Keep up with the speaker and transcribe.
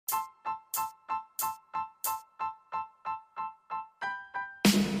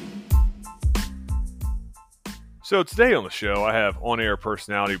So today on the show, I have on-air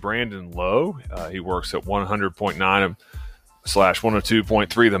personality Brandon Lowe. He works at 100.9 slash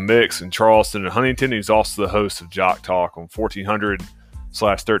 102.3 The Mix in Charleston and Huntington. He's also the host of Jock Talk on 1400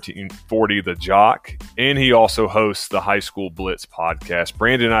 slash 1340 The Jock. And he also hosts the High School Blitz podcast.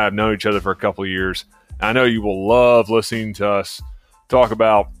 Brandon and I have known each other for a couple of years. I know you will love listening to us talk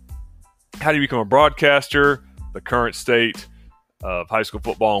about how do you become a broadcaster, the current state of high school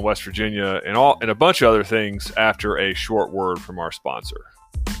football in West Virginia, and a bunch of other things after a short word from our sponsor.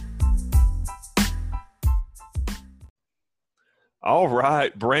 All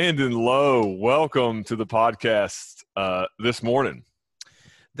right, Brandon Lowe, welcome to the podcast this morning.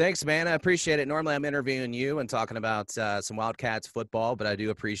 Thanks, man. I appreciate it. Normally I'm interviewing you and talking about some Wildcats football, but I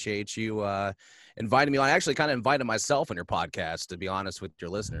do appreciate you inviting me on. I actually kind of invited myself on your podcast, to be honest with your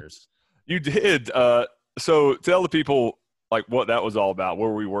listeners. You did. So tell the people like what that was all about, where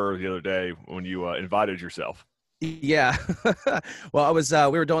we were the other day when you invited yourself. Yeah. Well, I was,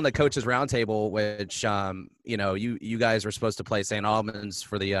 we were doing the coaches roundtable, which, you guys were supposed to play St. Albans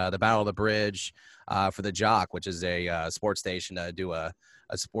for the Battle of the Bridge for the Jock, which is a sports station to do a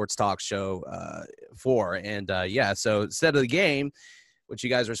sports talk show for. And so instead of the game, which you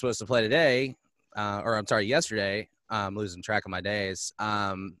guys were supposed to play today, yesterday, I'm losing track of my days.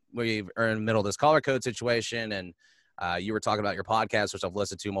 We are in the middle of this color code situation, and you were talking about your podcast, which I've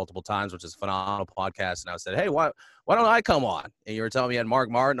listened to multiple times, which is a phenomenal podcast. And I said, hey, why don't I come on? And you were telling me you had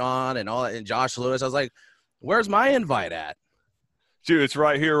Mark Martin on and Josh Lewis. I was like, where's my invite at? Dude, it's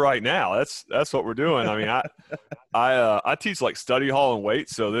right here, right now. That's what we're doing. I mean, I teach like study hall and weight,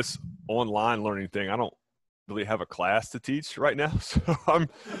 so this online learning thing, I don't really have a class to teach right now. So I'm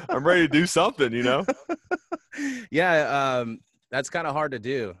ready to do something, you know? Yeah, that's kind of hard to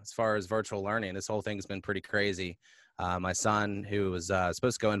do as far as virtual learning. This whole thing's been pretty crazy. My son, who was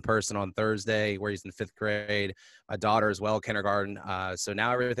supposed to go in person on Thursday, where he's in 5th grade, my daughter as well, kindergarten. So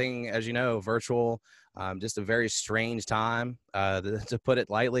now everything, as you know, virtual, just a very strange time, to put it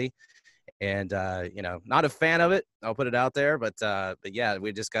lightly. And, not a fan of it. I'll put it out there. But yeah,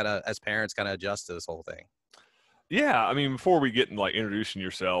 we just got to, as parents, kind of adjust to this whole thing. Yeah. I mean, before we get into like introducing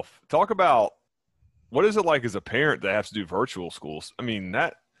yourself, talk about what is it like as a parent that has to do virtual schools? I mean,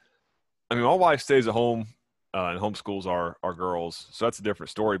 my wife stays at home and homeschools our girls. So that's a different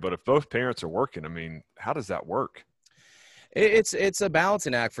story. But if both parents are working, I mean, how does that work? It's a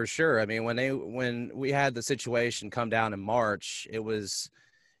balancing act for sure. I mean, when we had the situation come down in March, it was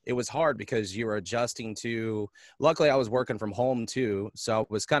hard because you were adjusting to, luckily I was working from home too. So I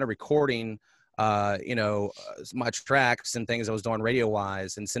was kind of recording, my tracks and things I was doing radio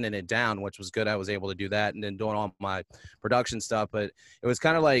wise and sending it down, which was good. I was able to do that and then doing all my production stuff, but it was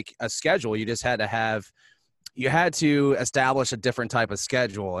kind of like a schedule. You just you had to establish a different type of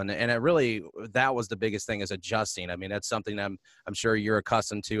schedule. And it really, that was the biggest thing, is adjusting. I mean, that's something I'm sure you're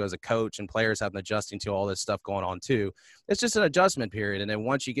accustomed to as a coach, and players have been adjusting to all this stuff going on too. It's just an adjustment period. And then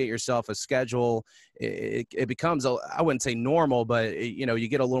once you get yourself a schedule, it becomes, I wouldn't say normal, but you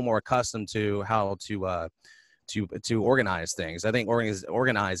get a little more accustomed to how to organize things. I think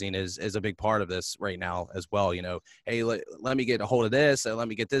organizing is a big part of this right now as well. Hey, let me get a hold of this, let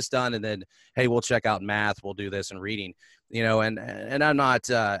me get this done, and then, hey, we'll check out math, we'll do this and reading. And I'm not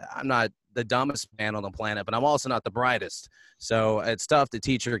the dumbest man on the planet, but I'm also not the brightest. So it's tough to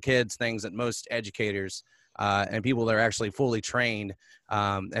teach your kids things that most educators and people that are actually fully trained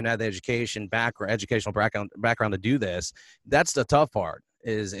and have the educational background to do this. That's the tough part.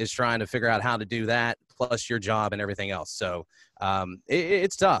 Is trying to figure out how to do that, plus your job and everything else. So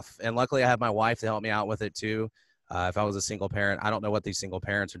it's tough. And luckily I have my wife to help me out with it too. If I was a single parent, I don't know what these single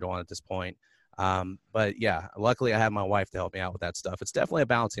parents are doing at this point. But yeah, luckily I have my wife to help me out with that stuff. It's definitely a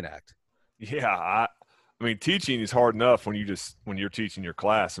balancing act. Yeah. I mean, teaching is hard enough when you're teaching your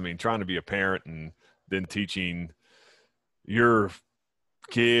class. I mean, trying to be a parent and then teaching your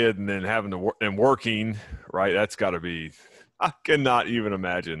kid and then having to work and working, right? That's gotta be, I cannot even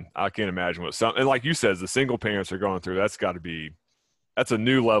imagine. I can't imagine what and like you said, the single parents are going through. That's a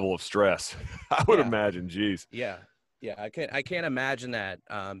new level of stress. I would imagine. Geez. Yeah. I can't imagine that.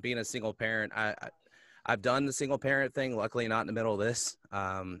 Being a single parent, I've done the single parent thing. Luckily, not in the middle of this.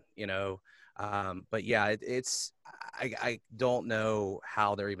 But yeah, I don't know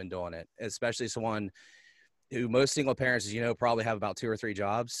how they're even doing it, especially someone who most single parents, probably have about 2 or 3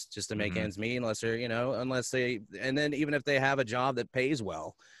 jobs just to make ends meet, and then even if they have a job that pays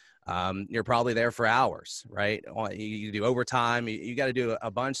well, you're probably there for hours, right? You do overtime, you got to do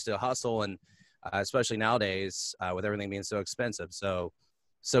a bunch to hustle. And especially nowadays with everything being so expensive. So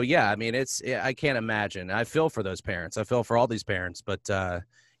yeah, I mean, I can't imagine. I feel for those parents. I feel for all these parents, but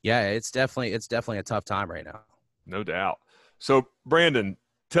yeah, it's definitely a tough time right now. No doubt. So, Brandon,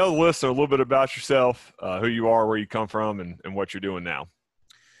 tell the listener a little bit about yourself, who you are, where you come from, and what you're doing now.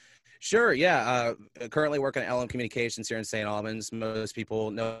 Sure. Yeah. Currently working at LM Communications here in St. Albans. Most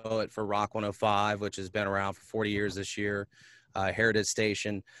people know it for Rock 105, which has been around for 40 years this year. Heritage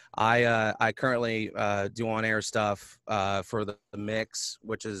Station. I currently do on-air stuff for the Mix,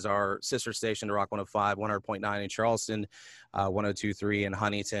 which is our sister station to Rock 105, 100.9 in Charleston, 102.3 in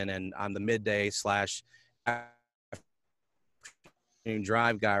Huntington, and I'm the midday slash afternoon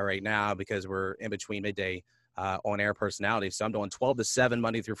drive guy right now because we're in between midday on-air personalities. So I'm doing 12 to 7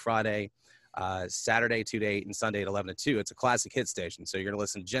 Monday through Friday, Saturday 2 to 8, and Sunday at 11 to 2. It's a classic hit station, so you're going to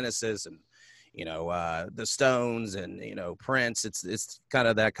listen to Genesis and the Stones and Prince. It's kind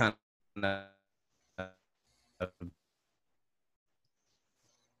of that kind of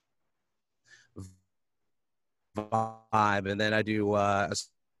vibe. And then I do a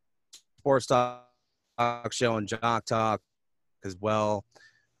sports talk show and jock talk as well.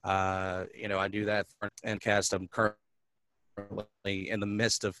 I do that and cast. I'm currently in the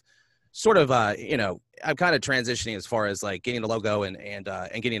midst of sort of I'm kind of transitioning as far as like getting the logo and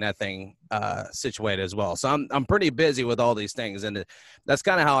getting that thing situated as well. So I'm pretty busy with all these things, and that's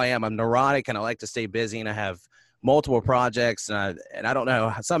kind of how I am. I'm neurotic and I like to stay busy, and I have multiple projects, and I don't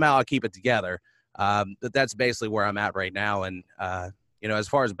know, somehow I keep it together. But that's basically where I'm at right now. And as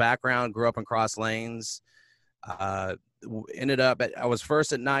far as background, grew up in Cross Lanes. I was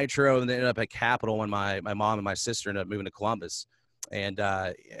first at Nitro and then ended up at Capitol when my mom and my sister ended up moving to Columbus, and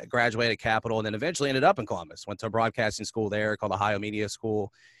graduated Capitol, and then eventually ended up in Columbus. Went to a broadcasting school there called Ohio Media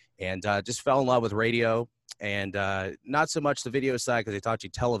School, and just fell in love with radio, and not so much the video side because they taught you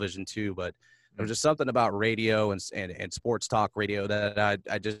television too, but there was just something about radio and sports talk radio that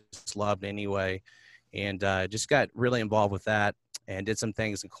I just loved anyway, and just got really involved with that and did some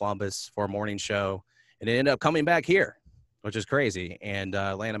things in Columbus for a morning show, and it ended up coming back here, which is crazy, and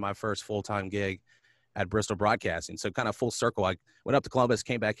landed my first full-time gig at Bristol Broadcasting. So kind of full circle. I went up to Columbus,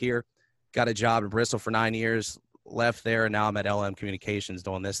 came back here, got a job in Bristol for 9 years, left there, and now I'm at LM Communications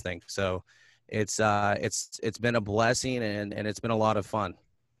doing this thing. So it's been a blessing, and it's been a lot of fun.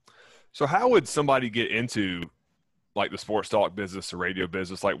 So how would somebody get into like the sports talk business or radio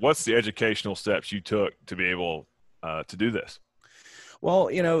business? Like, what's the educational steps you took to be able to do this? Well,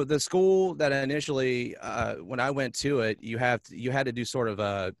 the school that initially, when I went to it, you had to do sort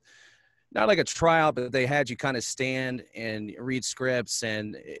of not like a tryout, but they had you kind of stand and read scripts,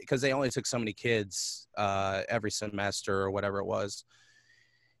 and because they only took so many kids every semester or whatever it was.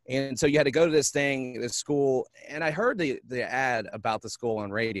 And so you had to go to this school, and I heard the ad about the school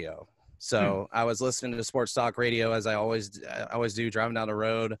on radio. So I was listening to sports talk radio as I always do, driving down the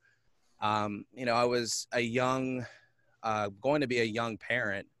road. I was going to be a young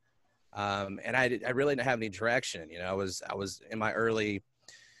parent, and I really didn't have any direction. I was in my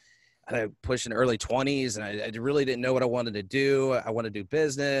pushing early 20s, and I really didn't know what I wanted to do. I want to do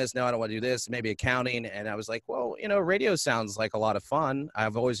business. No, I don't want to do this, maybe accounting. And I was like, well, radio sounds like a lot of fun.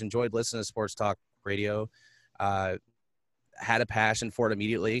 I've always enjoyed listening to sports talk radio. Had a passion for it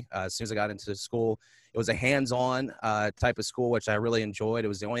immediately. As soon as I got into school, it was a hands-on type of school, which I really enjoyed. It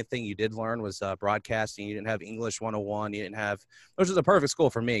was the only thing you did learn was broadcasting. You didn't have English 101. Which was a perfect school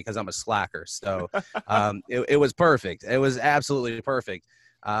for me because I'm a slacker. So it was perfect. It was absolutely perfect.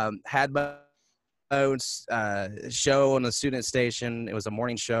 Had my own show on the student station. It was a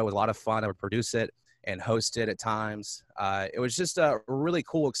morning show. It was a lot of fun. I would produce it and host it at times. It was just a really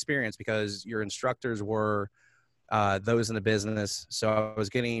cool experience because your instructors were those in the business. So I was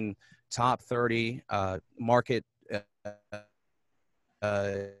getting top 30 market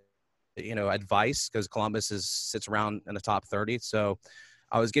advice because Columbus sits around in the top 30. So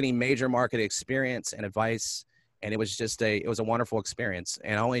I was getting major market experience and advice, and it was just a wonderful experience.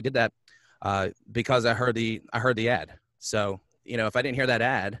 And I only did that because I heard the ad. So if I didn't hear that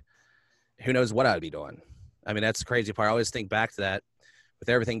ad, who knows what I'd be doing. I mean, that's the crazy part. I always think back to that with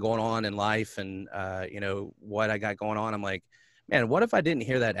everything going on in life and what I got going on. I'm like, man, what if I didn't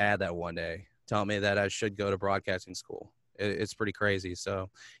hear that ad that one day telling me that I should go to broadcasting school? It's pretty crazy. So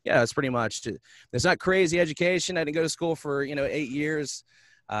yeah, it's pretty much, it's not crazy education. I didn't go to school for 8 years.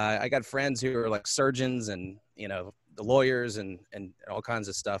 I got friends who are like surgeons and the lawyers and all kinds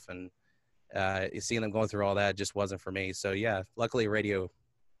of stuff, and seeing them going through all that just wasn't for me. So yeah, luckily radio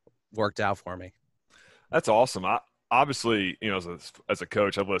worked out for me. That's awesome. Obviously, as a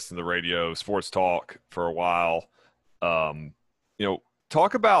coach, I've listened to the radio, sports talk for a while.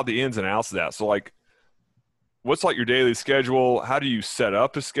 Talk about the ins and outs of that. So, like, what's like your daily schedule? How do you set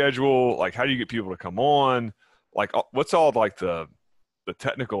up a schedule? Like, how do you get people to come on? Like, what's all like the the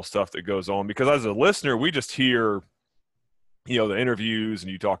technical stuff that goes on, because as a listener, we just hear, the interviews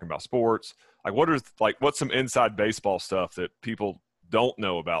and you talking about sports. Like what's some inside baseball stuff that people don't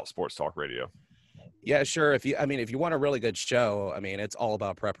know about Sports Talk Radio? Yeah, sure. If you want a really good show, it's all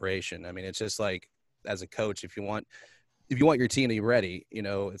about preparation. It's just like, as a coach, if you want your team to be ready,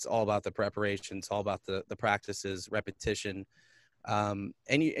 it's all about the preparation. It's all about the practices, repetition. And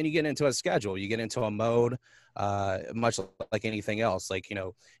you get into a schedule, you get into a mode, much like anything else. Like,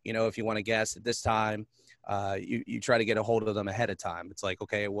 if you want a guest at this time, you try to get a hold of them ahead of time. It's like,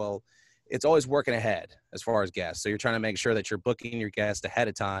 okay, well, it's always working ahead as far as guests. So you're trying to make sure that you're booking your guest ahead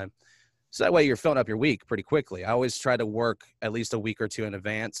of time. So that way you're filling up your week pretty quickly. I always try to work at least a week or two in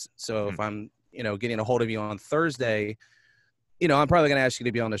advance. So if I'm, getting a hold of you on Thursday, I'm probably going to ask you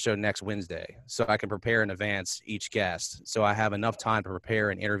to be on the show next Wednesday so I can prepare in advance each guest. So I have enough time to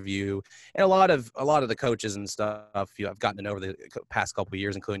prepare an interview. And a lot of the coaches and stuff, I've gotten to know over the past couple of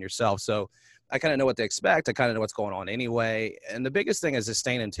years, including yourself. So I kind of know what to expect. I kind of know what's going on anyway. And the biggest thing is just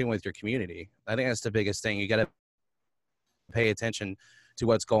staying in tune with your community. I think that's the biggest thing. You got to pay attention to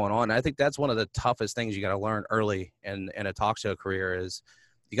what's going on. And I think that's one of the toughest things you got to learn early in a talk show career is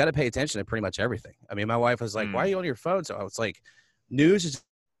you got to pay attention to pretty much everything. My wife was like, why are you on your phone? So I was like, news is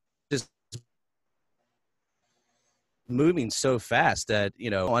just moving so fast that,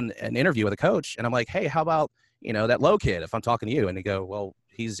 on an interview with a coach, and I'm like, hey, how about, that low kid, if I'm talking to you, and they go, well,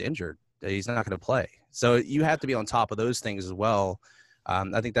 he's injured. He's not going to play. So you have to be on top of those things as well.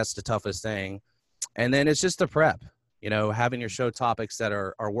 I think that's the toughest thing. And then it's just the prep, having your show topics that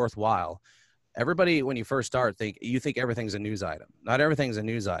are worthwhile. Everybody, when you first start, you think everything's a news item. Not everything's a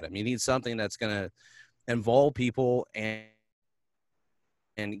news item. You need something that's going to involve people and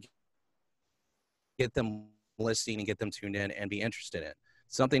get them listening and get them tuned in and be interested in.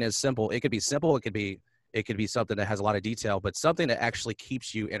 Something as simple. It could be simple. It could be something that has a lot of detail, but something that actually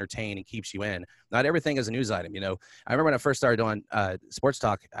keeps you entertained and keeps you in. Not everything is a news item. I remember when I first started doing sports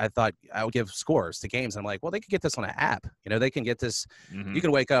talk, I thought I would give scores to games. I'm like, well, they could get this on an app. They can get this. Mm-hmm. You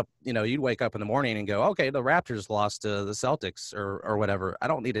can wake up, you'd wake up in the morning and go, okay, the Raptors lost to the Celtics or whatever. I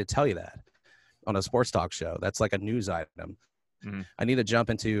don't need to tell you that on a sports talk show. That's like a news item. Mm-hmm. I need to jump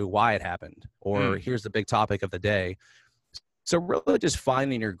into why it happened, or here's the big topic of the day. So really just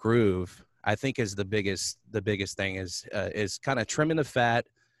finding your groove, I think, is the biggest thing is kind of trimming the fat,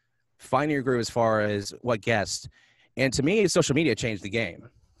 finding your groove as far as what guest. And to me, social media changed the game.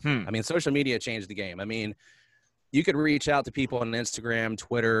 Social media changed the game. You could reach out to people on Instagram,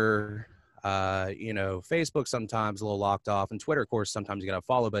 Twitter, Facebook sometimes a little locked off, and Twitter, of course, sometimes you got to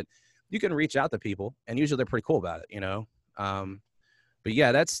follow, but you can reach out to people and usually they're pretty cool about it, But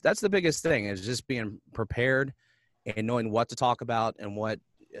yeah, that's the biggest thing is just being prepared and knowing what to talk about and what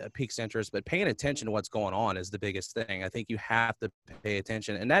piques interest, but paying attention to what's going on is the biggest thing. I think you have to pay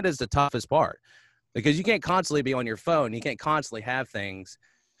attention, and that is the toughest part because you can't constantly be on your phone. You can't constantly have things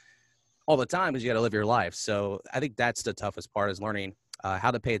all the time because you got to live your life. So I think that's the toughest part is learning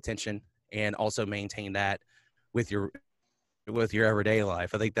how to pay attention and also maintain that with your everyday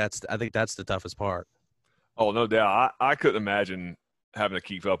life. I think that's the toughest part. Oh, no doubt. I couldn't imagine having to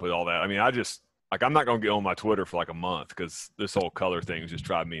keep up with all that. I'm not going to get on my Twitter for like a month because this whole color thing just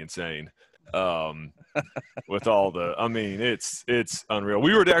driving me insane. With all the, it's unreal.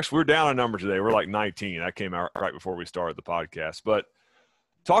 We were down a number today. We're like 19. That came out right before we started the podcast. But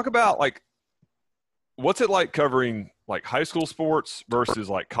talk about what's it like covering like high school sports versus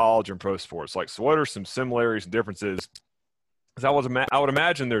like college and pro sports? So what are some similarities and differences? Because I would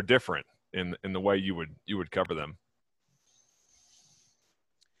imagine they're different in the way you would cover them.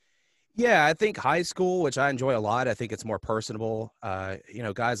 Yeah, I think high school, which I enjoy a lot, I think it's more personable.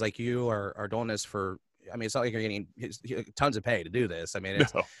 Guys like you are doing this for, it's not like you're getting tons of pay to do this.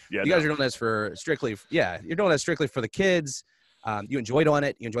 You guys are doing this for you're doing this strictly for the kids. You enjoy doing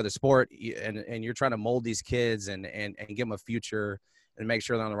it. You enjoy the sport and you're trying to mold these kids and give them a future and make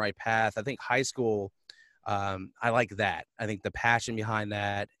sure they're on the right path. I think high school, I like that. I think the passion behind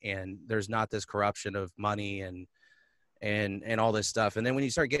that, and there's not this corruption of money and all this stuff. And then when you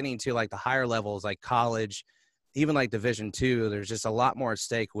start getting to like the higher levels, like college, even like Division II, there's just a lot more at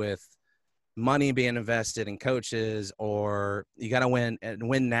stake with money being invested in coaches, or you got to win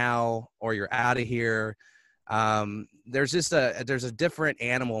now, or you're out of here. There's a different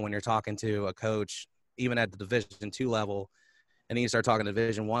animal when you're talking to a coach, even at the Division II level. And then you start talking to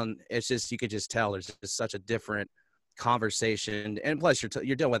Division I, it's just, you could just tell there's just such a different conversation. And plus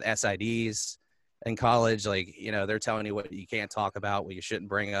you're dealing with SIDs in college. They're telling you what you can't talk about, what you shouldn't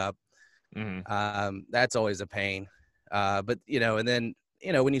bring up. Mm-hmm. That's always a pain. But and then,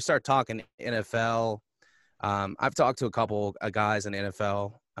 when you start talking NFL, I've talked to a couple of guys in the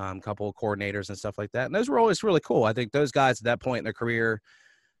NFL, couple of coordinators and stuff like that, and those were always really cool. I think those guys at that point in their career,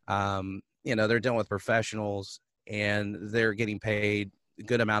 they're dealing with professionals and they're getting paid a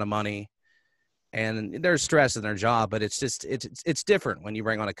good amount of money, and there's stress in their job, but it's just it's different when you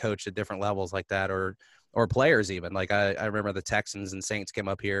bring on a coach at different levels like that, or players even. Like I remember the Texans and Saints came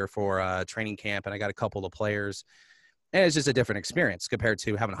up here for training camp, and I got a couple of players, and it's just a different experience compared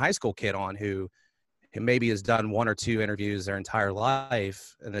to having a high school kid on who maybe has done one or two interviews their entire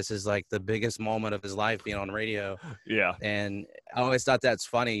life, and this is like the biggest moment of his life being on radio. Yeah. And I always thought that's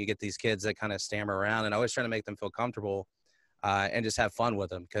funny. You get these kids that kind of stammer around, and I always trying to make them feel comfortable and just have fun with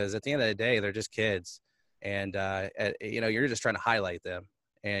them, because at the end of the day, they're just kids, and you're just trying to highlight them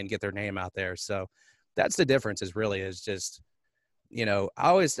and get their name out there. So that's the difference. Is just,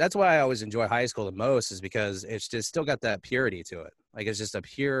 that's why I always enjoy high school the most, is because it's just still got that purity to it. Like, it's just a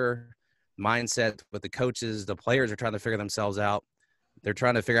pure mindset with the coaches. The players are trying to figure themselves out. They're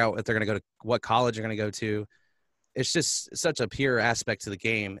trying to figure out if they're going to go to what college they're going to go to. It's just such a pure aspect to the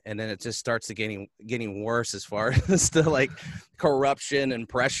game. And then it just starts to getting worse as far as the like corruption and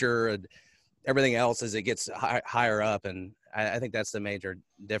pressure and everything else as it gets higher up. And I think that's the major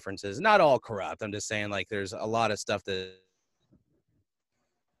difference. Is not all corrupt. I'm just saying, like, there's a lot of stuff that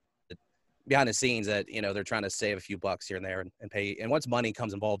behind the scenes that, they're trying to save a few bucks here and there and pay. And once money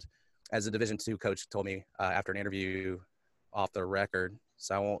comes involved, as a Division II coach told me after an interview off the record,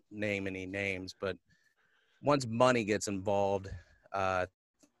 so I won't name any names, but once money gets involved,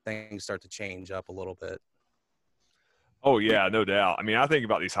 things start to change up a little bit. Oh, yeah, no doubt. I mean, I think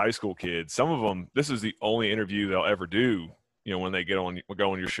about these high school kids. Some of them, this is the only interview they'll ever do, when they go on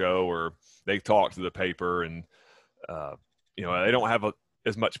your show, or they talk to the paper, and, they don't have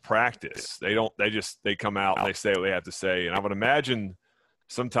as much practice. They come out and they say what they have to say. And I would imagine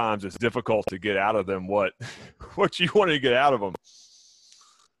sometimes it's difficult to get out of them what you want to get out of them.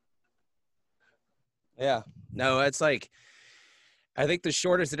 Yeah. No, it's like, I think the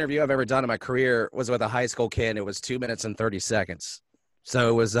shortest interview I've ever done in my career was with a high school kid. It was 2 minutes and 30 seconds. So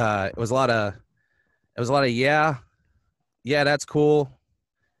it was a lot of, yeah, that's cool.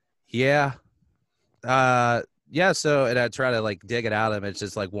 Yeah. Yeah. So, and I try to like dig it out of him. It's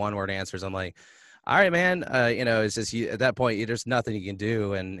just like one word answers. I'm like, all right, man. It's just at that point, there's nothing you can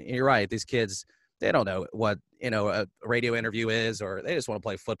do. And you're right. These kids, they don't know what, a radio interview is, or they just want to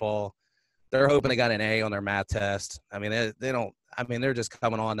play football. They're hoping they got an A on their math test. I mean, they don't, they're just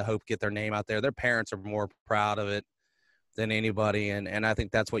coming on to hope get their name out there. Their parents are more proud of it than anybody. And I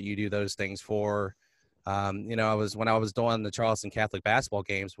think that's what you do those things for. When I was doing the Charleston Catholic basketball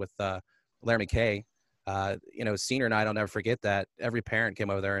games with Larry McKay, senior night, I'll never forget that. Every parent came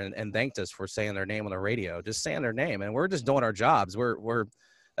over there and thanked us for saying their name on the radio, just saying their name. And we're just doing our jobs.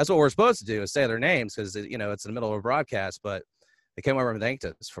 That's what we're supposed to do, is say their names, because, it's in the middle of a broadcast, but they came over and thanked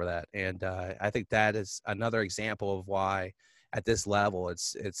us for that. And I think that is another example of why at this level,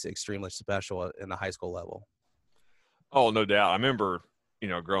 it's extremely special in the high school level. Oh, no doubt. I remember,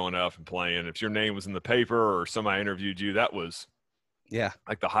 growing up and playing, if your name was in the paper or somebody interviewed you, that was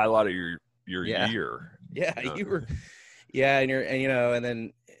like the highlight of your year. Yeah. You were, and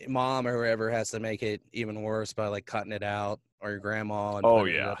then mom or whoever has to make it even worse by like cutting it out, or your grandma,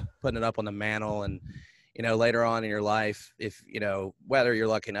 and putting it up on the mantle. And, later on in your life, if, whether you're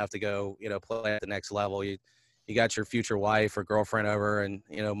lucky enough to go, play at the next level, you got your future wife or girlfriend over, and,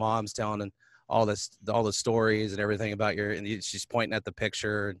 mom's telling all the stories and everything about she's pointing at the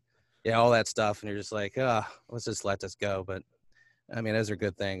picture and all that stuff. And you're just like, let's just let this go. But those are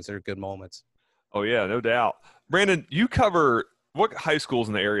good things. They're good moments. Oh yeah, no doubt. Brandon, what high schools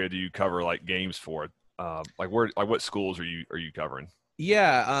in the area do you cover like games for? What schools are you covering?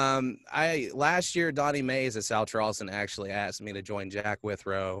 Yeah. Last year, Donnie Mays at South Charleston actually asked me to join Jack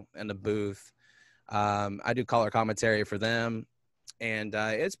Withrow in the booth. I do color commentary for them, and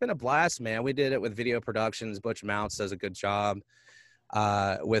it's been a blast, man. We did it with Video Productions. Butch Mounts does a good job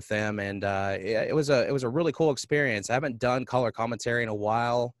with them, and it was a really cool experience. I haven't done color commentary in a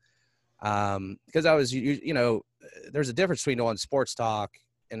while, because I was, there's a difference between doing sports talk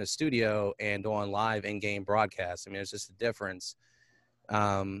in the studio and doing live in-game broadcasts. It's just a difference.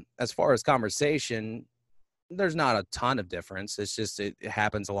 As far as conversation, there's not a ton of difference. It's just it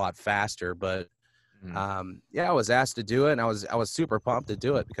happens a lot faster. But I was asked to do it, and I was super pumped to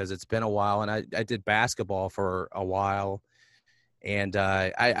do it because it's been a while, and I did basketball for a while, and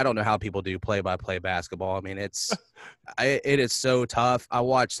I don't know how people do play-by-play basketball. It is so tough. I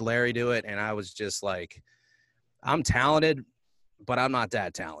watched Larry do it, and I was just like, I'm talented, but I'm not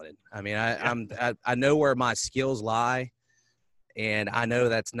that talented. I know where my skills lie, and I know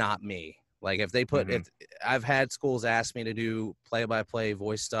that's not me. Like if they put, if I've had schools ask me to do play-by-play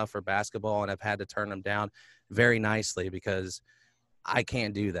voice stuff for basketball, and I've had to turn them down very nicely because I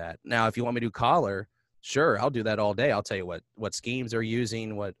can't do that. Now, if you want me to do collar, sure, I'll do that all day. I'll tell you what schemes they're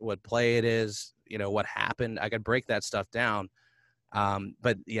using, what play it is, what happened. I could break that stuff down.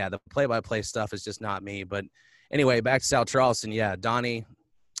 But yeah, the play-by-play stuff is just not me. But anyway, back to South Charleston. Yeah, Donnie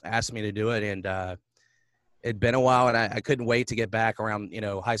asked me to do it, and it'd been a while, and I couldn't wait to get back around,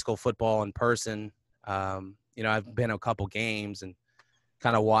 high school football in person. I've been to a couple games and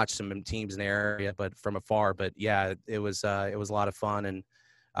kind of watched some teams in the area, but from afar. But yeah, it was a lot of fun, and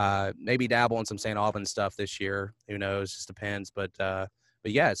maybe dabble in some St. Albans stuff this year. Who knows? Just depends. But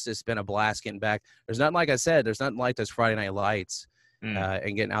yeah, it's just been a blast getting back. There's nothing, like I said, there's nothing like those Friday night lights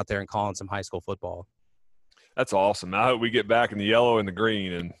and getting out there and calling some high school football. That's awesome. I hope we get back in the yellow and the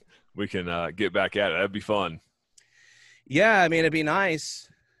green, and we can get back at it. That'd be fun. Yeah, I mean, it'd be nice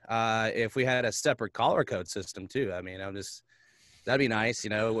if we had a separate collar code system too. I mean, that'd be nice.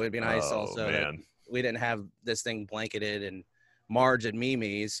 It would be nice that we didn't have this thing blanketed. And Marge at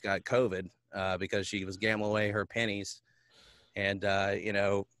Mimi's got COVID because she was gambling away her pennies, and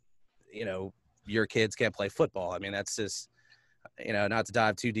your kids can't play football. I mean, that's just not to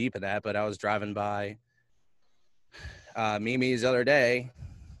dive too deep in that, but I was driving by Mimi's the other day.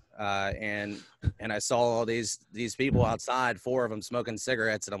 And I saw all these people outside, 4 of them smoking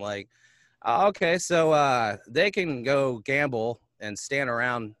cigarettes, and I'm like, oh, okay, so they can go gamble and stand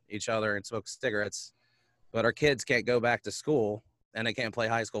around each other and smoke cigarettes, but our kids can't go back to school and they can't play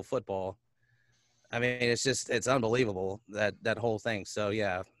high school football. I mean, it's unbelievable, that whole thing. So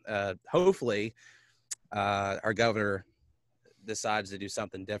yeah, hopefully our governor decides to do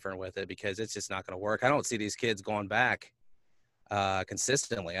something different with it, because it's just not going to work. I don't see these kids going back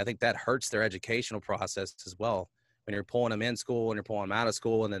consistently. I think that hurts their educational process as well. When you're pulling them in school and you're pulling them out of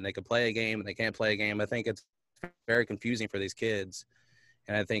school, and then they can play a game and they can't play a game, I think it's very confusing for these kids.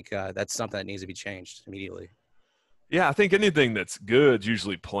 And I think that's something that needs to be changed immediately. Yeah, I think anything that's good is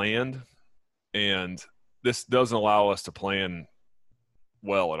usually planned, and this doesn't allow us to plan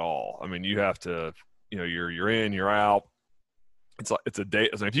well at all. I mean, you have to, you're in, you're out. It's a day.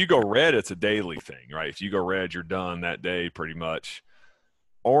 If you go red, it's a daily thing, right? If you go red, you're done that day pretty much.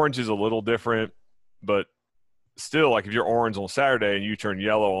 Orange is a little different, but still, like if you're orange on Saturday and you turn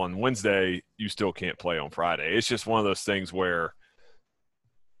yellow on Wednesday, you still can't play on Friday. It's just one of those things where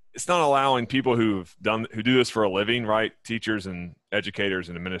it's not allowing people who do this for a living, right? Teachers and educators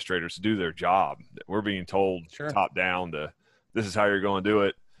and administrators to do their job. We're being told top down this is how you're going to do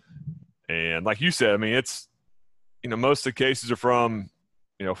it. And like you said, I mean, it's, most of the cases are from,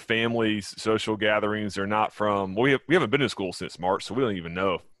 families, social gatherings. They're not from, we haven't been in school since March, so we don't even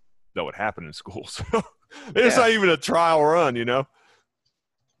know if that would happen in school. So it's not even a trial run,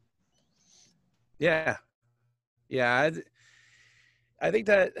 Yeah. Yeah. I think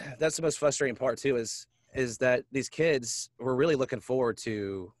that's the most frustrating part too, is that these kids were really looking forward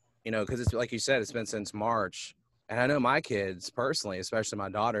to, because it's like you said, it's been since March. And I know my kids personally, especially my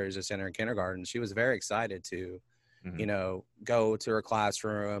daughter is just in her kindergarten. She was very excited to, go to her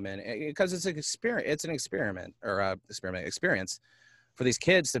classroom, and because it's an experience for these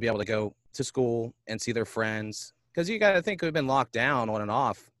kids to be able to go to school and see their friends. Because you got to think we've been locked down on and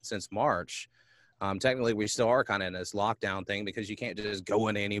off since March. Technically, we still are kind of in this lockdown thing because you can't just go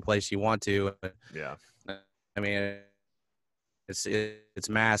into any place you want to. Yeah. I mean, it's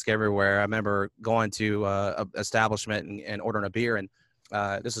mask everywhere. I remember going to a establishment and ordering a beer, and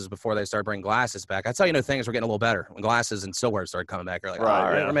this is before they started bringing glasses back. That's how things were getting a little better when glasses and silverware started coming back. They're like, all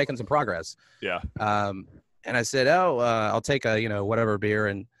right, we're making some progress. Yeah. And I said, I'll take a whatever beer,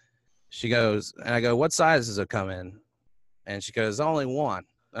 and she goes, and I go, what size does it come in? And she goes, only one.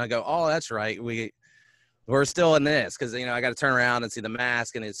 And I go, oh, that's right. We're still in this because, I got to turn around and see the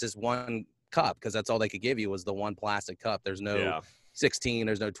mask, and it's just one cup because that's all they could give you was the one plastic cup. There's no 16,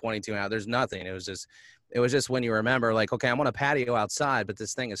 there's no 22 out. There's nothing. It was just when you remember, like, okay, I'm on a patio outside, but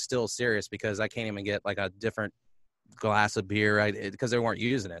this thing is still serious because I can't even get like a different glass of beer because they weren't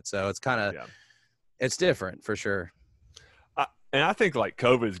using it. So it's kind of, it's different for sure. And I think like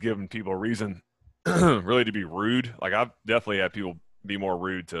COVID has given people a reason really to be rude. Like I've definitely had people be more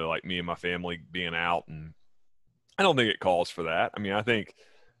rude to like me and my family being out, and I don't think it calls for that. I mean, I think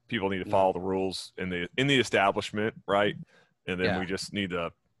people need to follow the rules in the establishment, right? And then we just need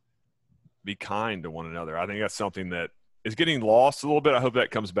to be kind to one another. I think that's something that is getting lost a little bit. I hope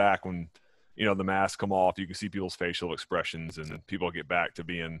that comes back when, the masks come off. You can see people's facial expressions and people get back to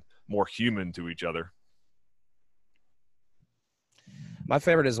being more human to each other. My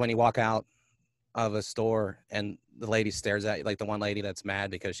favorite is when you walk out of a store and the lady stares at you, like the one lady that's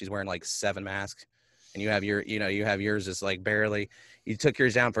mad because she's wearing like 7 masks and you have yours just like barely, you took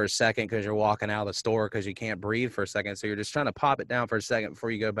yours down for a second because you're walking out of the store because you can't breathe for a second. So you're just trying to pop it down for a second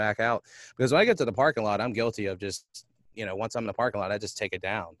before you go back out. Because when I get to the parking lot, I'm guilty of just, once I'm in the parking lot, I just take it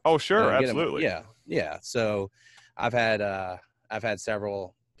down. Oh, sure. Absolutely. Yeah. So I've had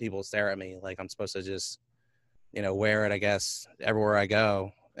several people stare at me like I'm supposed to just, wear it, I guess, everywhere I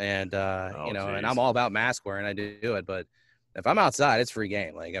go. And, and I'm all about mask wearing. I do it. But if I'm outside, it's free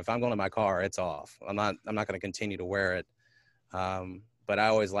game. Like if I'm going to my car, it's off. I'm not going to continue to wear it. But I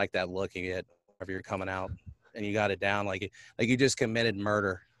always like that look you get whenever you're coming out and you got it down. Like you just committed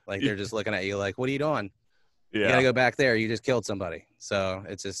murder. Like they're just looking at you like, what are you doing? Yeah. You got to go back there. You just killed somebody. So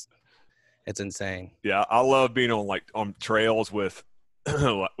it's insane. Yeah. I love being on trails with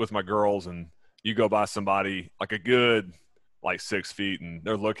my girls, and you go by somebody like a good 6 feet and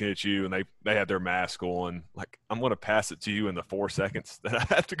they're looking at you and they have their mask on. Like, I'm going to pass it to you in the 4 seconds that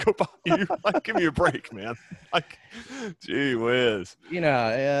I have to go by you. Like, give me a break, man. Like, gee whiz.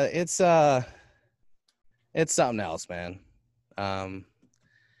 It's something else, man. And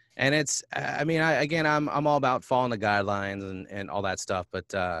it's, I'm all about following the guidelines and all that stuff. But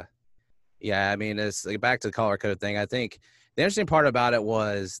it's like back to the color code thing. I think the interesting part about it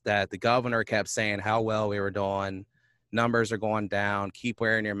was that the governor kept saying how well we were doing. Numbers are going down. Keep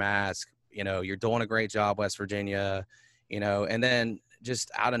wearing your mask. You're doing a great job, West Virginia. And then just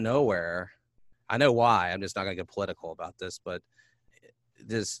out of nowhere, I know why. I'm just not going to get political about this, but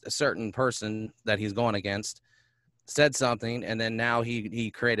this a certain person that he's going against said something, and then now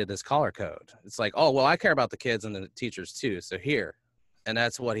he created this color code. It's like, oh well, I care about the kids and the teachers too. So here, and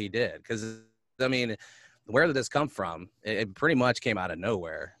that's what he did. Because where did this come from? It pretty much came out of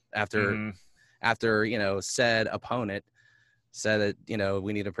nowhere after said opponent said that,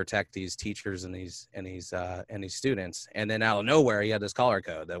 we need to protect these teachers and these students. And then out of nowhere, he had this color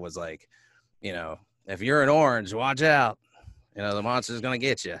code that was like, if you're an orange, watch out. The monster's going to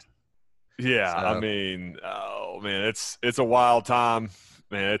get you. Yeah. So, oh man, it's a wild time,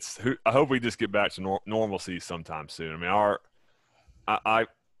 man. I hope we just get back to normalcy sometime soon. I've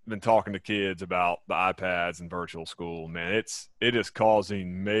been talking to kids about the iPads and virtual school, man. It is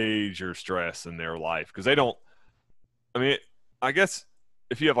causing major stress in their life because they don't. I guess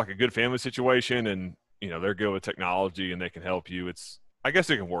if you have like a good family situation and they're good with technology and they can help you, I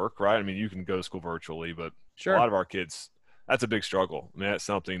guess it can work, right? You can go to school virtually, but sure, a lot of our kids, that's a big struggle. That's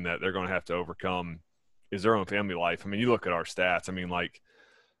something that they're going to have to overcome is their own family life. You look at our stats.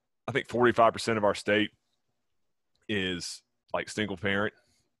 I think 45% of our state is like single parent.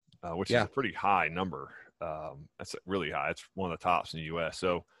 Which is a pretty high number. That's really high. It's one of the tops in the U.S.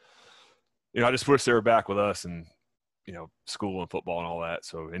 So, I just wish they were back with us and, school and football and all that.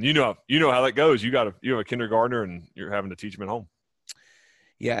 So, and you know how that goes. You have a kindergartner and you're having to teach them at home.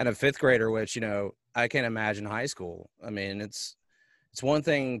 Yeah, and a 5th grader, which I can't imagine high school. It's one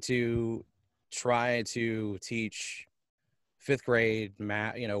thing to try to teach 5th grade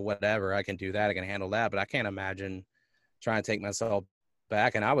math. Whatever, I can do that. I can handle that, but I can't imagine trying to take myself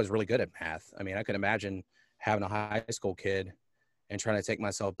back. And I was really good at math. I could imagine having a high school kid and trying to take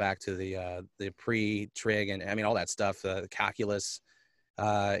myself back to the pre-trig and all that stuff, the calculus.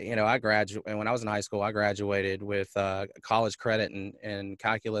 I graduated when I was in high school. I graduated with college credit in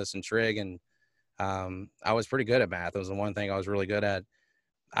calculus and trig, and I was pretty good at math. It was the one thing I was really good at.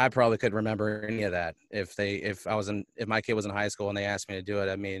 I probably couldn't remember any of that if my kid was in high school and they asked me to do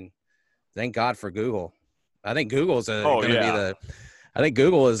it. Thank God for Google. I think Google's I think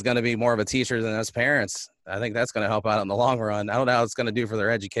Google is going to be more of a teacher than us parents. I think that's going to help out in the long run. I don't know how it's going to do for their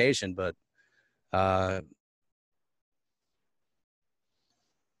education, but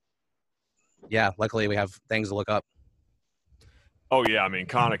luckily we have things to look up. Oh, yeah.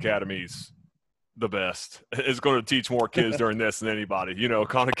 Khan Academy's the best. It's going to teach more kids during this than anybody.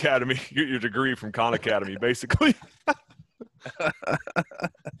 Khan Academy, your degree from Khan Academy, basically.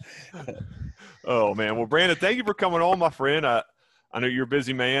 Oh, man. Well, Brandon, thank you for coming on, my friend. I know you're a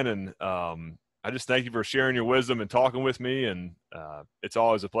busy man, and I just thank you for sharing your wisdom and talking with me, and it's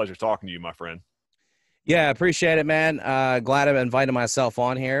always a pleasure talking to you, my friend. Yeah, appreciate it, man. Glad I've invited myself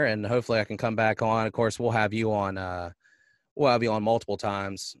on here, and hopefully I can come back on. Of course, we'll have you on multiple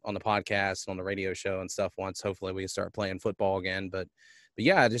times on the podcast, on the radio show and stuff once hopefully we start playing football again. But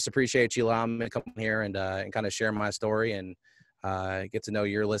yeah, I just appreciate you allowing me to come here and kind of share my story and get to know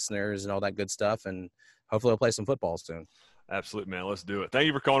your listeners and all that good stuff, and hopefully we'll play some football soon. Absolutely, man. Let's do it. Thank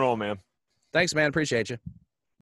you for coming on, man. Thanks, man. Appreciate you.